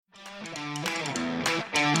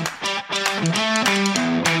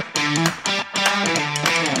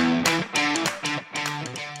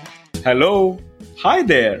Hello. Hi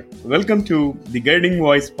there. Welcome to the Guiding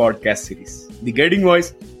Voice podcast series. The Guiding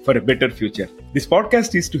Voice for a Better Future. This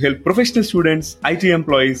podcast is to help professional students, IT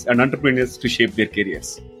employees, and entrepreneurs to shape their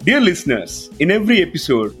careers. Dear listeners, in every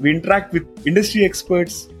episode, we interact with industry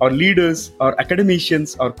experts, or leaders, or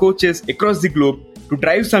academicians, or coaches across the globe to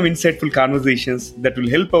drive some insightful conversations that will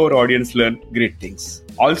help our audience learn great things.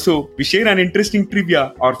 Also, we share an interesting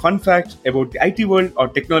trivia or fun fact about the IT world or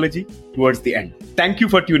technology towards the end. Thank you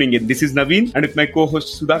for tuning in. This is Naveen and with my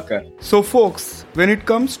co-host Sudhakar. So folks, when it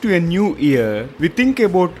comes to a new year, we think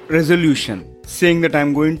about resolution. Saying that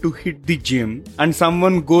I'm going to hit the gym, and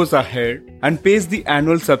someone goes ahead and pays the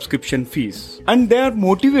annual subscription fees. And they are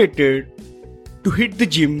motivated to hit the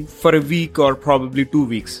gym for a week or probably 2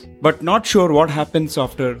 weeks, but not sure what happens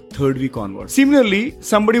after third week onward. Similarly,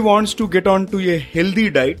 somebody wants to get onto a healthy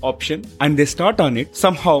diet option and they start on it.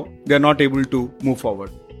 Somehow they're not able to move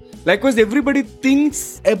forward. Likewise, everybody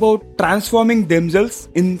thinks about transforming themselves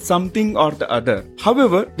in something or the other.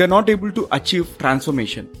 However, they're not able to achieve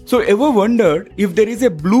transformation. So ever wondered if there is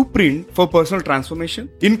a blueprint for personal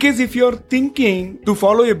transformation? In case if you're thinking to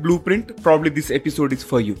follow a blueprint, probably this episode is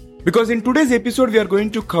for you. Because in today's episode, we are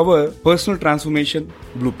going to cover personal transformation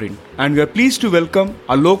blueprint. And we are pleased to welcome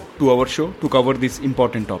ALOK to our show to cover this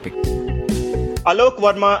important topic. ALOK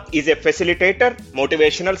VERMA is a facilitator,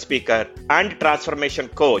 motivational speaker, and transformation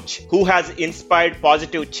coach who has inspired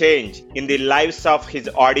positive change in the lives of his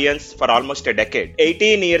audience for almost a decade.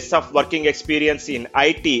 18 years of working experience in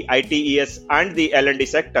IT, ITES, and the L&D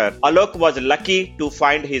sector, ALOK was lucky to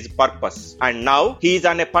find his purpose. And now he is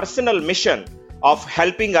on a personal mission of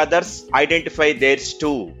helping others identify theirs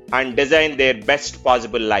too and design their best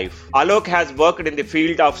possible life. ALOK has worked in the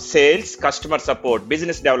field of sales, customer support,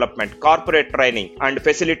 business development, corporate training, and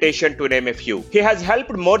facilitation to name a few. He has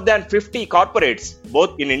helped more than 50 corporates,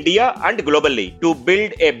 both in India and globally, to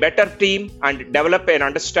build a better team and develop an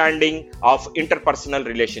understanding of interpersonal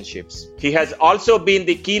relationships. He has also been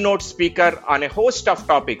the keynote speaker on a host of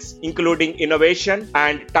topics, including innovation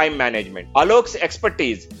and time management. ALOK's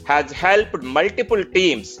expertise has helped multiple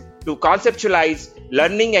teams to conceptualize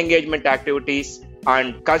learning engagement activities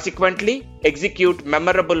and consequently execute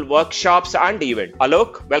memorable workshops and events.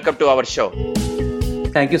 ALOK, welcome to our show.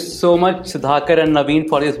 Thank you so much, Sudhakar and Naveen,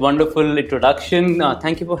 for this wonderful introduction.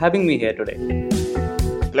 Thank you for having me here today.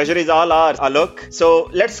 Pleasure is all ours, ALOK. So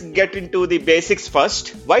let's get into the basics first.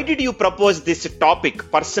 Why did you propose this topic,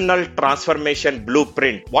 personal transformation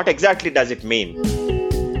blueprint? What exactly does it mean?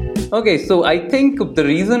 Okay, so I think the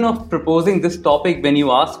reason of proposing this topic when you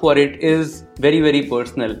ask for it is very, very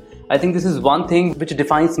personal. I think this is one thing which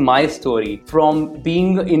defines my story. From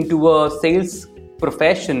being into a sales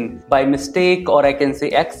profession by mistake, or I can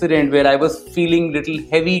say accident, where I was feeling little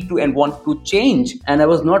heavy and want to change, and I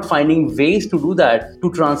was not finding ways to do that, to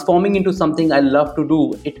transforming into something I love to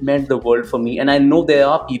do, it meant the world for me. And I know there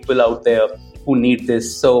are people out there who need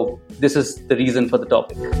this. So this is the reason for the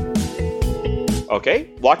topic.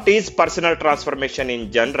 Okay, what is personal transformation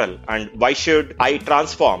in general and why should I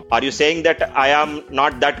transform? Are you saying that I am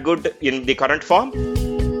not that good in the current form?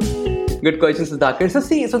 Good question, Sudhakar. So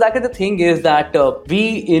Sudhakar, the thing is that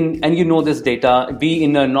and you know this data, we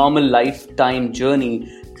in a normal lifetime journey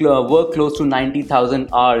work close to 90,000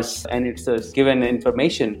 hours, and it's given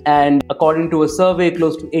information. And according to a survey,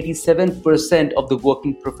 close to 87% of the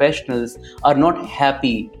working professionals are not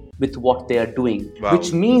happy with what they are doing, wow.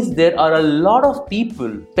 Which means there are a lot of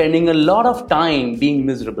people spending a lot of time being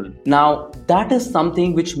miserable. Now, that is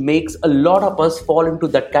something which makes a lot of us fall into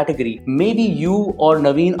that category. Maybe you or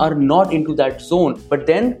Naveen are not into that zone, but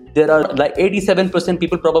then there are like 87%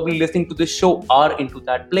 people probably listening to this show are into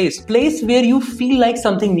that place where you feel like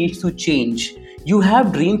something needs to change. You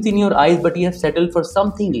have dreams in your eyes, but you have settled for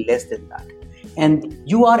something less than that. And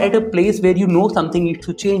you are at a place where you know something needs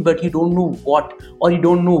to change, but you don't know what, or you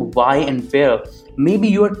don't know why and where. Maybe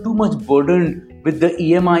you are too much burdened with the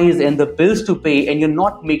EMIs and the bills to pay, and you're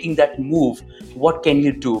not making that move. What can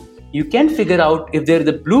you do? You can figure out if there is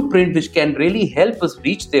a blueprint which can really help us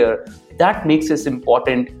reach there. That makes it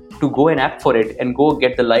important to go and act for it and go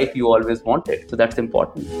get the life you always wanted. So that's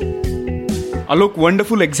important. ALOK,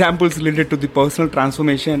 wonderful examples related to the personal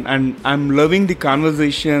transformation, and I'm loving the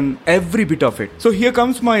conversation, every bit of it. So here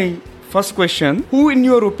comes my first question. Who in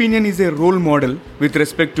your opinion is a role model with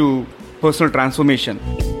respect to personal transformation?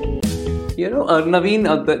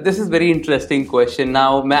 Naveen, this is very interesting question.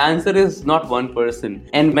 Now, my answer is not one person.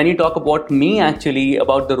 And when you talk about me, actually,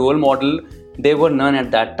 about the role model, there were none at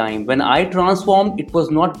that time. When I transformed, it was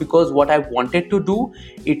not because what I wanted to do.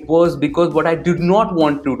 It was because what I did not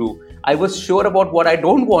want to do. I was sure about what I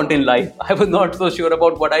don't want in life. I was not so sure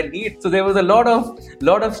about what I need. So there was a lot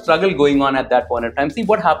of struggle going on at that point in time. See,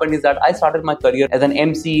 what happened is that I started my career as an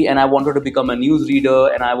MC and I wanted to become a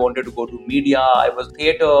newsreader and I wanted to go to media. I was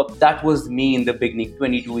theater. That was me in the beginning,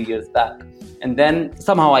 22 years back. And then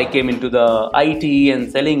somehow I came into the IT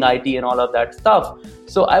and selling IT and all of that stuff.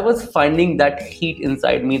 So I was finding that heat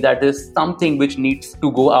inside me that is something which needs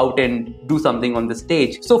to go out and do something on the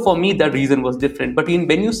stage. So for me, that reason was different. But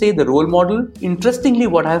when you say the role model, interestingly,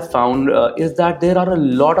 what I've found is that there are a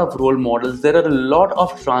lot of role models. There are a lot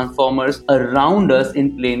of transformers around us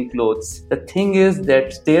in plain clothes. The thing is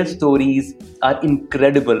that their stories are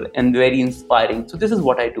incredible and very inspiring. So this is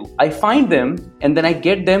what I do. I find them and then I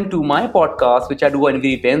get them to my podcast, which I do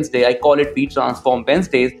every Wednesday. I call it Be Transform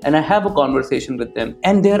Wednesdays, and I have a conversation with them.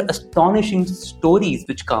 And there are astonishing stories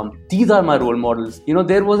which come. These are my role models.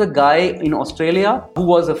 There was a guy in Australia who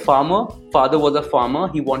was a farmer. Father was a farmer.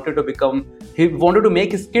 He wanted to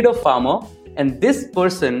make his kid a farmer. And this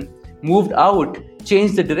person moved out,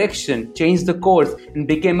 changed the direction, changed the course, and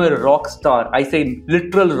became a rock star. I say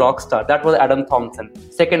literal rock star. That was Adam Thompson.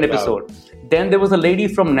 Second episode. Wow. Then there was a lady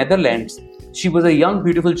from Netherlands. She was a young,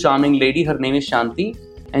 beautiful, charming lady. Her name is Shanti.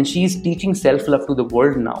 And she's teaching self-love to the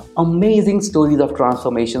world now. Amazing stories of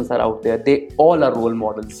transformations are out there. They all are role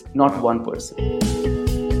models, not one person.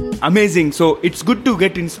 Amazing. So it's good to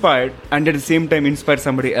get inspired and at the same time inspire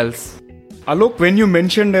somebody else. Alok, when you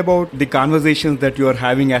mentioned about the conversations that you are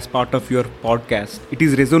having as part of your podcast, it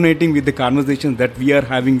is resonating with the conversations that we are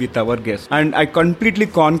having with our guests. And I completely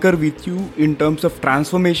concur with you in terms of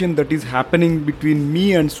transformation that is happening between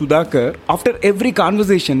me and Sudhakar after every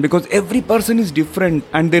conversation, because every person is different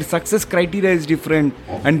and their success criteria is different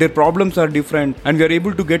and their problems are different, and we are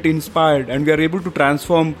able to get inspired and we are able to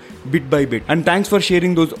transform bit by bit. And thanks for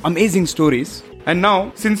sharing those amazing stories. And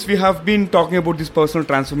now, since we have been talking about this personal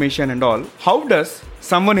transformation and all, how does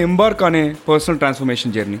someone embark on a personal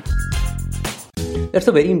transformation journey? That's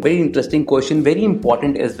a very, very interesting question. Very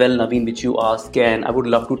important as well, Naveen, which you ask. And I would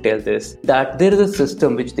love to tell this, that there is a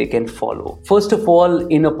system which they can follow. First of all,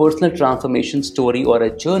 in a personal transformation story or a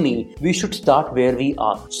journey, we should start where we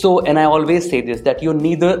are. So, and I always say this, that you're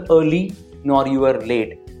neither early nor you are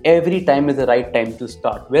late. Every time is the right time to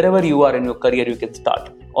start. Wherever you are in your career, you can start.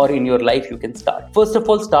 Or in your life, you can start. First of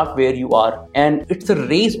all, start where you are. And it's a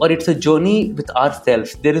race or it's a journey with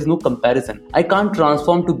ourselves. There is no comparison. I can't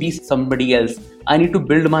transform to be somebody else. I need to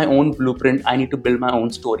build my own blueprint. I need to build my own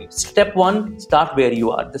story. Step 1, start where you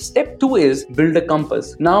are. The step 2 is build a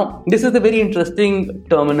compass. Now, this is a very interesting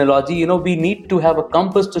terminology. We need to have a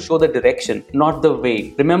compass to show the direction, not the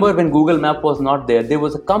way. Remember when Google Map was not there, there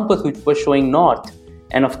was a compass which was showing north.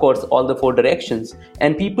 And of course, all the 4 directions.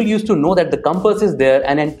 And people used to know that the compass is there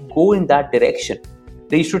and then go in that direction.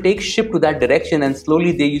 They used to take ship to that direction and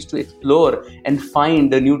slowly they used to explore and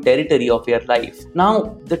find the new territory of their life.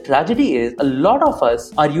 Now, the tragedy is a lot of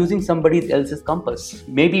us are using somebody else's compass.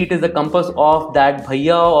 Maybe it is the compass of that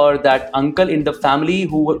bhaiya or that uncle in the family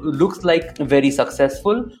who looks like very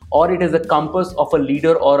successful, or it is a compass of a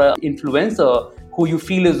leader or an influencer who you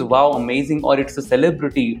feel is wow, amazing, or it's a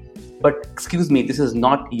celebrity. But excuse me, this is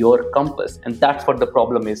not your compass. And that's what the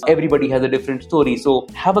problem is. Everybody has a different story. So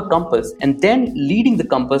have a compass, and then leading the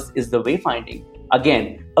compass is the wayfinding.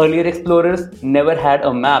 Again, earlier explorers never had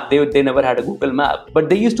a map. They never had a Google map. But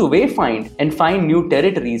they used to wayfind and find new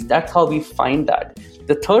territories. That's how we find that.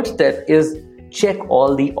 The third step is check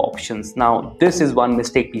all the options. Now, this is one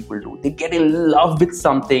mistake people do. They get in love with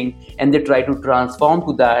something and they try to transform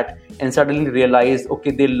to that and suddenly realize,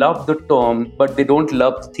 okay, they love the term, but they don't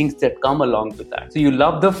love the things that come along with that. So you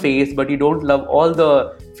love the face, but you don't love all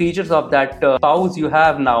the features of that pause you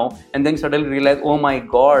have now, and then suddenly realize, oh my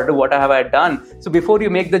God, what have I done? So before you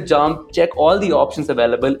make the jump, check all the options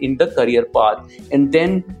available in the career path, and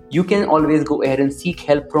then you can always go ahead and seek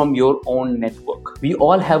help from your own network. We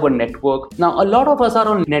all have a network. Now, a lot of us are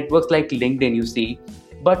on networks like LinkedIn, you see,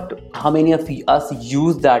 but how many of us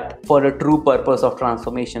use that for a true purpose of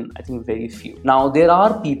transformation? I think very few. Now, there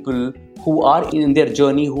are people who are in their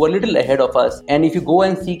journey who are a little ahead of us. And if you go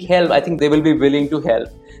and seek help, I think they will be willing to help.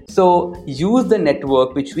 So use the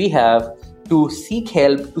network which we have to seek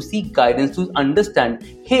help, to seek guidance, to understand,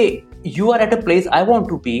 hey, you are at a place I want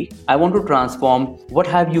to be. I want to transform. What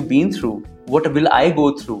have you been through? What will I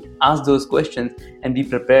go through? Ask those questions and be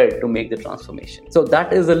prepared to make the transformation. So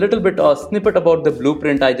that is a little bit of a snippet about the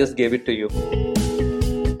blueprint. I just gave it to you.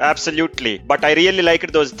 Absolutely. But I really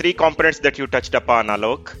liked those 3 components that you touched upon,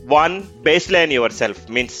 Alok. 1, baseline yourself,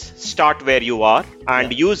 means start where you are.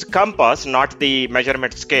 and use compass, not the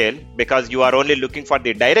measurement scale, because you are only looking for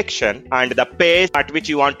the direction, and the pace at which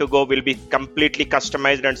you want to go will be completely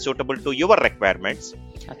customized and suitable to your requirements.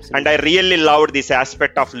 Absolutely. And I really loved this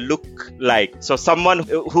aspect of look like. So someone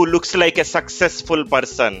who looks like a successful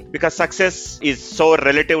person, because success is so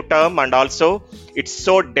relative term, and also it's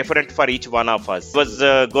so different for each one of us. I was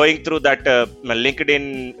going through that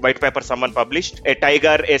LinkedIn white paper someone published. A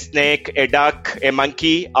tiger, a snake, a duck, a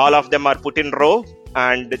monkey, all of them are put in row.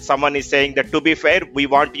 And someone is saying that, to be fair, we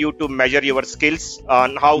want you to measure your skills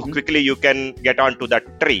on how quickly you can get onto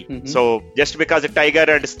that tree. So just because a tiger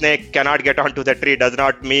and snake cannot get onto the tree does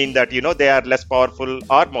not mean that, they are less powerful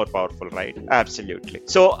or more powerful, right? Absolutely.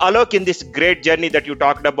 So Alok, in this great journey that you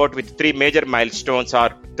talked about with 3 major milestones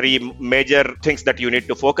or 3 major things that you need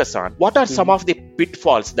to focus on, what are some of the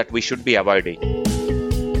pitfalls that we should be avoiding?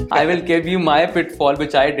 I will give you my pitfall,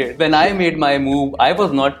 which I did. When I made my move, I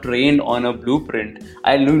was not trained on a blueprint.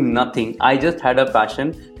 I knew nothing. I just had a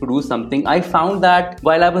passion to do something. I found that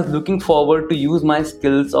while I was looking forward to use my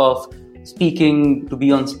skills of speaking, to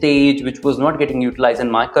be on stage, which was not getting utilized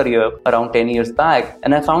in my career around 10 years back.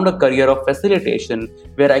 And I found a career of facilitation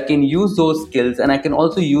where I can use those skills, and I can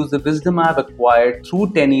also use the wisdom I've acquired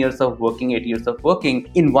through 10 years of working, 8 years of working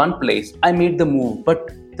in one place. I made the move,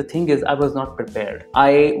 but the thing is, I was not prepared.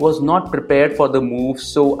 I was not prepared for the move.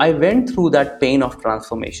 So I went through that pain of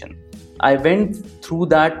transformation. I went through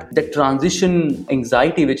that transition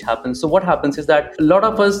anxiety which happens. So what happens is that a lot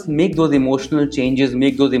of us make those emotional changes,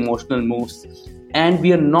 make those emotional moves, and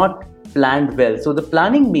we are not planned well. So the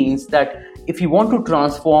planning means that if you want to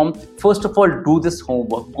transform, first of all, do this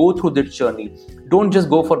homework, go through this journey. Don't just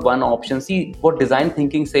go for one option. See what design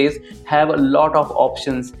thinking says, have a lot of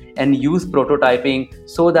options and use prototyping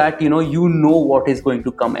so that you know what is going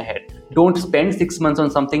to come ahead. Don't spend 6 months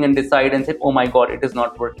on something and decide and say, oh my God, it is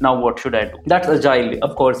not working. Now what should I do? That's agile.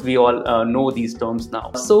 Of course, we all know these terms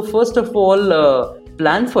now. So first of all,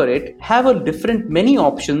 plan for it, have many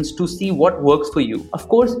options to see what works for you. Of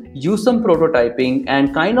course, use some prototyping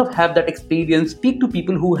and kind of have that experience, speak to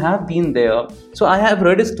people who have been there. So I have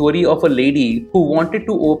read a story of a lady who wanted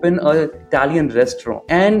to open an Italian restaurant,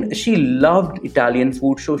 and she loved Italian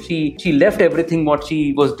food. So she left everything what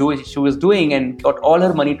she was doing and got all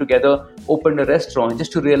her money together, opened a restaurant,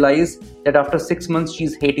 just to realize that after 6 months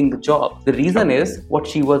she's hating the job. The reason is what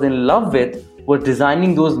she was in love with was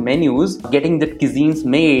designing those menus, getting the cuisines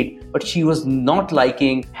made, but she was not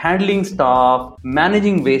liking handling staff,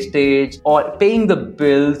 managing wastage, or paying the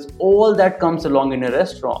bills. All that comes along in a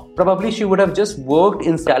restaurant. Probably she would have just worked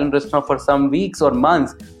in Italian restaurant for some weeks or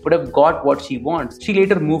months, would have got what she wants. She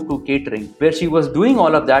later moved to catering, where she was doing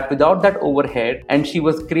all of that without that overhead, and she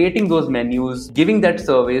was creating those menus, giving that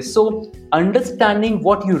service. So understanding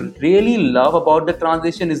what you really love about the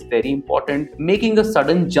transition is very important. Making a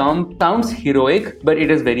sudden jump sounds heroic, but it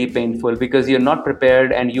is very painful because you're not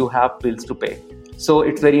prepared and you have bills to pay. So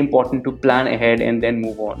it's very important to plan ahead and then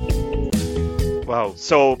move on. Wow.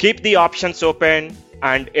 So keep the options open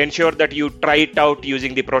and ensure that you try it out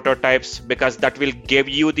using the prototypes, because that will give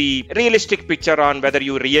you the realistic picture on whether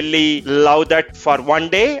you really love that for one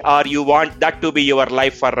day or you want that to be your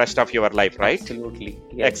life for rest of your life, right? Absolutely.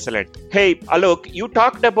 Yes. Excellent. Hey, Alok, you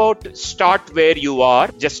talked about start where you are,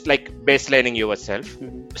 just like baselining yourself.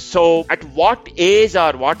 So at what age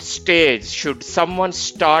or what stage should someone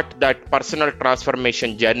start that personal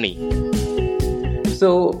transformation journey?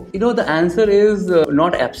 So, the answer is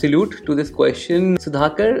not absolute to this question,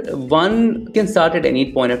 Sudhakar. One can start at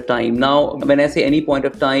any point of time. Now, when I say any point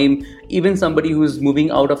of time, even somebody who's moving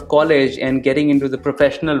out of college and getting into the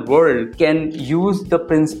professional world can use the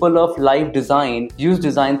principle of life design, use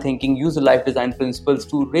design thinking, use the life design principles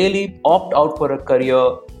to really opt out for a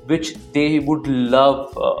career which they would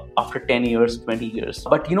love after 10 years, 20 years.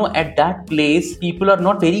 But at that place, people are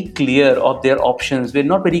not very clear of their options. They're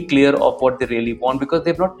not very clear of what they really want because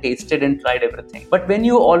they've not tasted and tried everything. But when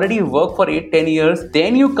you already work for 8-10 years,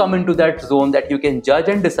 then you come into that zone that you can judge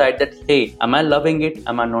and decide that, hey, am I loving it?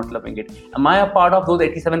 Am I not loving it? Am I a part of those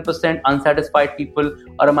 87% unsatisfied people,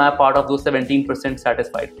 or am I a part of those 17%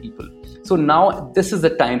 satisfied people? So now this is the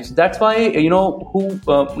time. So that's why, who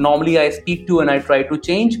normally I speak to and I try to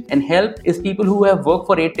change and help is people who have worked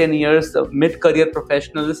for 8-10 years, mid-career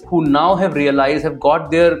professionals who now have realized, have got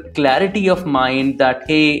their clarity of mind that,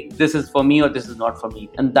 hey, this is for me or this is not for me.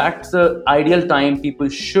 And that's the ideal time people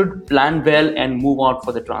should plan well and move out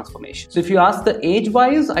for the transformation. So if you ask the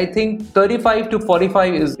age-wise, I think 35 to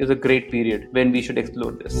 45 is a great period when we should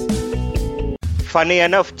explore this. Funny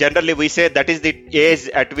enough, generally we say that is the age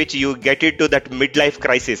at which you get into that midlife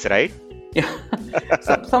crisis, right? Yeah.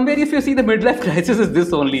 So somewhere if you see the midlife crisis is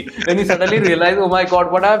this only, when you suddenly realize, oh my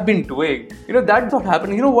God, what I've been doing. That's what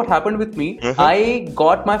happened. What happened with me? I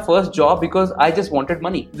got my first job because I just wanted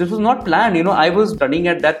money. This was not planned. I was studying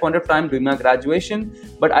at that point of time, doing my graduation,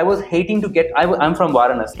 but I was hating to I'm from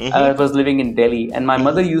Varanasi. I was living in Delhi, and my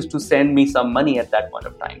mother used to send me some money at that point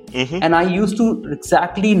of time. And I used to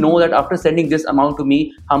exactly know that after sending this amount to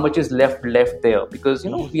me, how much is left there. Because,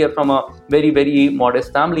 we are from a very, very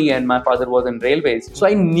modest family, and my father was in railways. So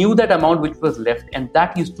I knew that amount which was left, and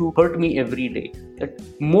that used to hurt me every day. That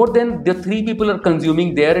more than the 3 people are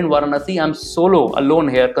consuming there in Varanasi, I'm alone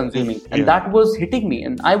here consuming. And that was hitting me,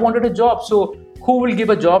 and I wanted a job. So who will give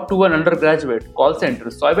a job to an undergraduate? Call center.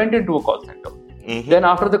 So I went into a call center. Then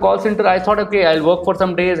after the call center, I thought, okay, I'll work for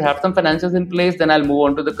some days, have some finances in place, then I'll move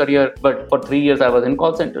on to the career. But for 3 years, I was in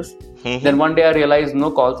call centers. Then one day I realized,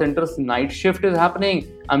 no, call centers, night shift is happening.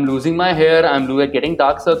 I'm losing my hair. I'm getting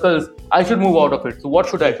dark circles. I should move out of it. So what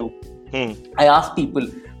should I do? I asked people.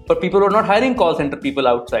 But people were not hiring call center people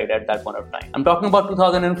outside at that point of time. I'm talking about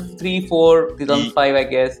 2003, 4, 2005, I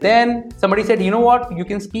guess. Then somebody said, you know what? You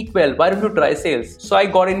can speak well. Why don't you try sales? So I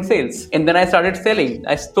got in sales. And then I started selling.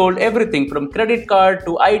 I sold everything from credit card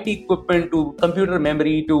to IT equipment to computer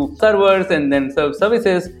memory to servers and then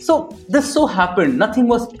services. So this so happened. Nothing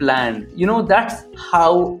was planned. That's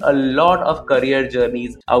how a lot of career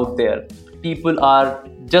journeys out there. People are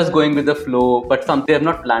just going with the flow, but they have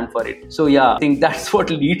not planned for it. So I think that's what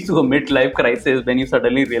leads to a midlife crisis, when you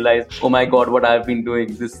suddenly realize, oh my God, what I've been doing,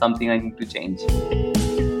 this is something I need to change.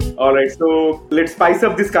 All right, so let's spice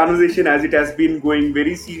up this conversation as it has been going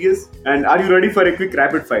very serious. And are you ready for a quick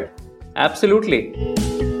rapid fire? Absolutely.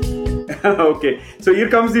 Okay, so here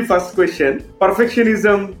comes the first question.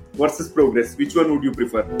 Perfectionism versus progress. Which one would you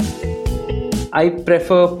prefer? I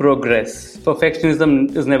prefer progress.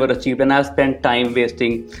 Perfectionism is never achieved, and I've spent time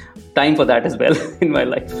wasting time for that as well in my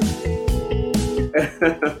life.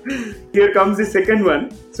 Here comes the second one.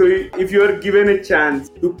 So if you are given a chance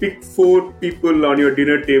to pick 4 people on your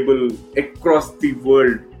dinner table across the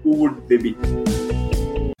world, who would they be?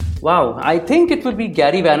 Wow, I think it would be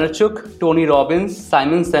Gary Vaynerchuk, Tony Robbins,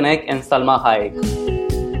 Simon Sinek, and Salma Hayek.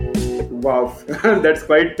 Wow, that's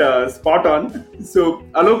quite spot on. So,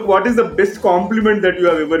 Alok, what is the best compliment that you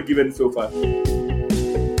have ever given so far?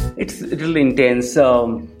 It's really intense.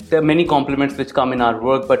 There are many compliments which come in our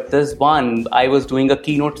work, but there's one. I was doing a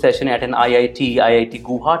keynote session at an IIT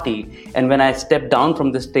Guwahati, and when I stepped down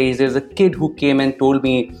from the stage, there's a kid who came and told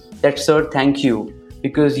me that, sir, thank you,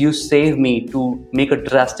 because you saved me to make a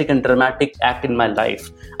drastic and dramatic act in my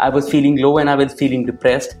life. I was feeling low and I was feeling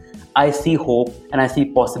depressed. I see hope and I see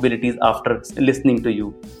possibilities after listening to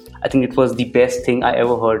you. I think it was the best thing I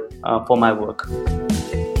ever heard for my work.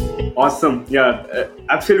 Awesome. Yeah,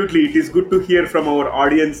 absolutely. It is good to hear from our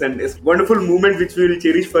audience, and it's a wonderful moment which we will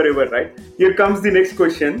cherish forever, right? Here comes the next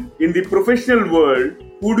question. In the professional world,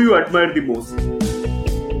 who do you admire the most?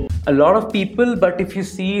 A lot of people, but if you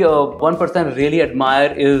see one person I really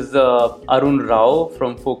admire is Arun Rao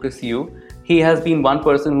from Focus U. He has been one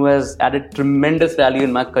person who has added tremendous value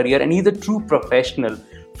in my career, and he's a true professional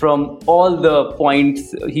from all the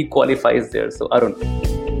points he qualifies there. So Arun.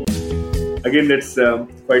 Again, that's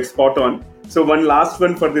quite spot on. So one last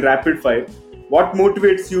one for the rapid fire. What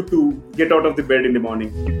motivates you to get out of the bed in the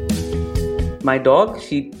morning? My dog,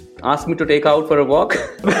 she asked me to take out for a walk.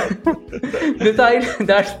 Besides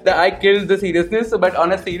that, I killed the seriousness. But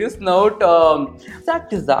on a serious note, that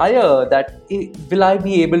desire that will I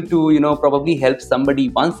be able to, probably help somebody,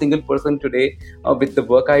 one single person today with the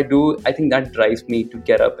work I do. I think that drives me to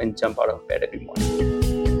get up and jump out of bed every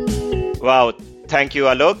morning. Wow. Thank you,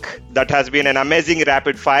 Alok. That has been an amazing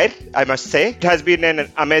rapid fire, I must say. It has been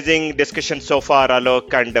an amazing discussion so far,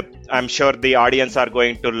 Alok, and I'm sure the audience are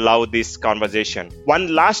going to love this conversation.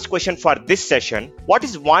 One last question for this session. What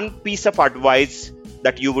is one piece of advice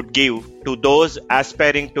that you would give to those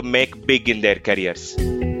aspiring to make big in their careers?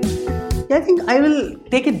 I think I will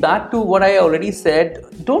take it back to what I already said.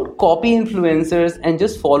 Don't copy influencers and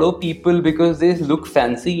just follow people because they look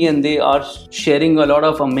fancy and they are sharing a lot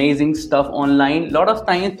of amazing stuff online. A lot of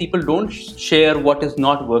times people don't share what is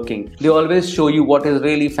not working. They always show you what is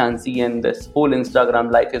really fancy, and this whole Instagram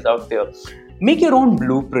life is out there. Make your own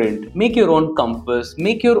blueprint, make your own compass,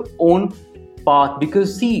 make your own path,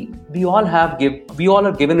 because see, we all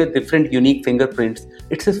are given with different unique fingerprints.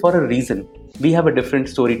 It's for a reason. We have a different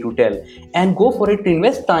story to tell, and go for it.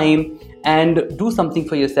 Invest time and do something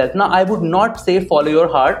for yourself. Now, I would not say follow your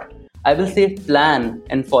heart. I will say plan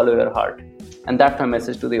and follow your heart. And that's my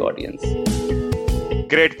message to the audience.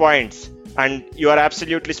 Great points. And you are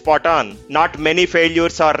absolutely spot on. Not many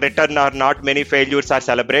failures are written or not many failures are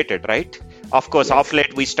celebrated, right? Of course, yes. Of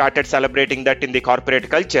late, we started celebrating that in the corporate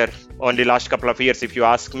culture only last couple of years, if you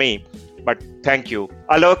ask me. But thank you.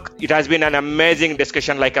 Alok, it has been an amazing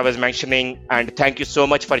discussion like I was mentioning, and thank you so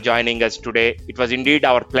much for joining us today. It was indeed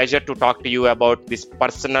our pleasure to talk to you about this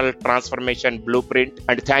personal transformation blueprint,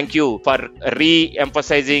 and thank you for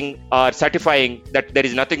re-emphasizing or certifying that there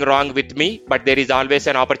is nothing wrong with me, but there is always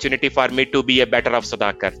an opportunity for me to be a better of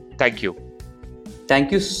Sudhakar. Thank you.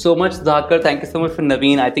 Thank you so much, Sudhakar. Thank you so much for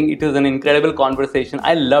Naveen. I think it was an incredible conversation.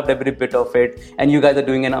 I loved every bit of it. And you guys are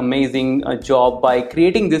doing an amazing job by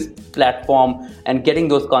creating this platform and getting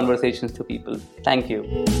those conversations to people. Thank you.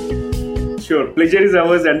 Sure. Pleasure is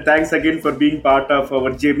ours. And thanks again for being part of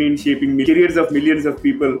our journey in shaping careers of millions of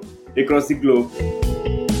people across the globe.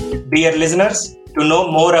 Dear listeners, to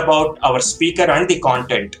know more about our speaker and the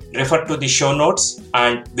content, refer to the show notes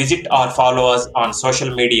and visit or follow us on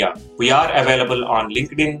social media. We are available on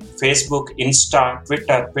LinkedIn, Facebook, Insta,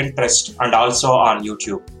 Twitter, Pinterest, and also on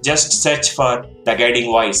YouTube. Just search for The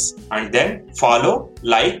Guiding Voice and then follow,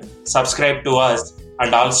 like, subscribe to us,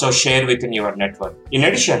 and also share within your network. In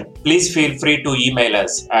addition, please feel free to email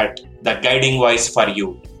us at The Guiding Voice for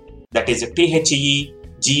You. That is THEGUIDING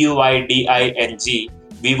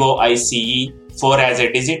VOICE 4 as a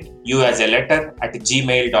digit, U as a letter at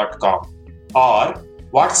gmail.com, or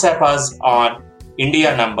WhatsApp us on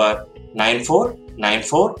India number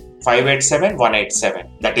 9494587187.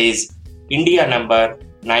 That is India number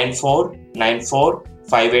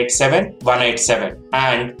 9494587187,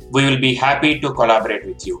 and we will be happy to collaborate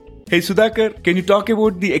with you. Hey Sudhakar, can you talk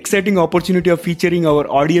about the exciting opportunity of featuring our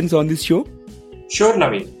audience on this show? Sure,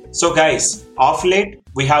 Naveen. So guys, of late,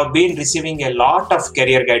 we have been receiving a lot of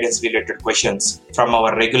career guidance related questions from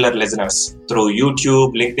our regular listeners through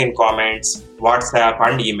YouTube, LinkedIn comments, WhatsApp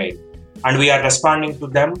and email. And we are responding to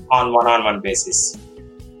them on one-on-one basis.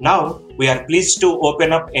 Now, we are pleased to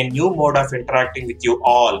open up a new mode of interacting with you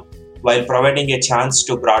all while providing a chance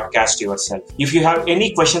to broadcast yourself. If you have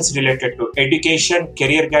any questions related to education,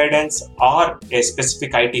 career guidance, or a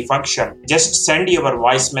specific IT function, just send your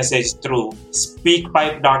voice message through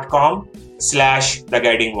speakpipe.com/The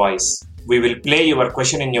Guiding Voice. We will play your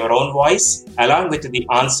question in your own voice along with the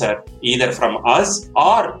answer either from us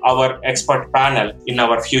or our expert panel in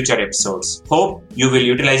our future episodes. Hope you will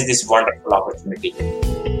utilize this wonderful opportunity.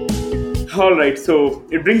 Alright, so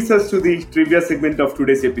it brings us to the trivia segment of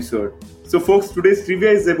today's episode. So folks, today's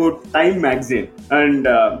trivia is about Time Magazine. And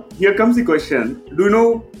here comes the question. Do you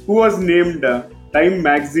know who was named Time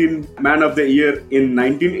Magazine Man of the Year in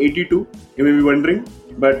 1982? You may be wondering.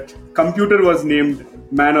 But computer was named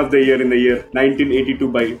Man of the Year in the year 1982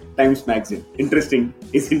 by Times Magazine. Interesting,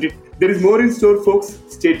 isn't it? There is more in store, folks.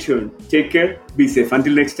 Stay tuned. Take care. Be safe.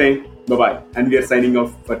 Until next time. Bye-bye. And we are signing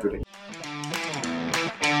off for today.